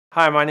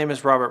Hi, my name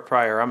is Robert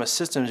Pryor. I'm a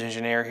systems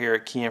engineer here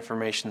at Key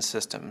Information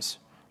Systems.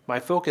 My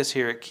focus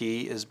here at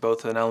Key is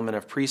both an element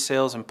of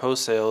pre-sales and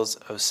post-sales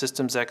of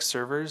SYSTEMSx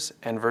servers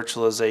and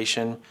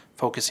virtualization,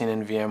 focusing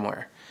in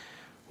VMware.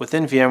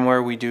 Within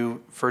VMware, we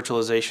do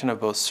virtualization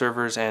of both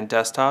servers and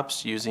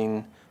desktops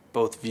using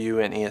both View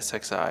and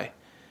ESXi.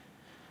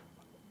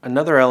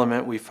 Another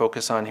element we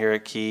focus on here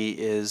at Key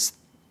is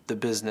the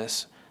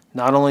business.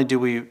 Not only do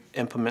we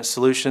implement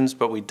solutions,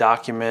 but we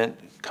document,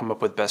 come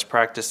up with best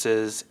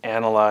practices,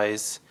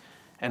 analyze,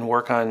 and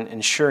work on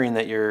ensuring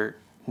that your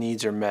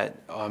needs are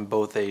met on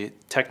both a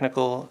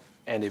technical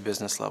and a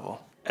business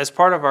level. As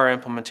part of our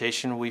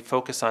implementation, we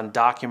focus on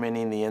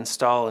documenting the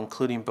install,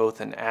 including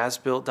both an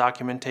as-built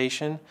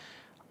documentation,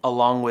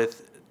 along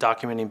with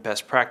documenting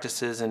best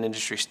practices and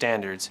industry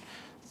standards.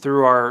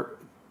 Through our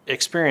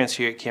experience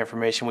here at Key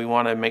Information, we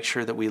want to make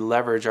sure that we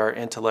leverage our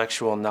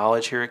intellectual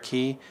knowledge here at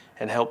Key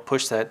and help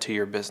push that to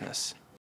your business.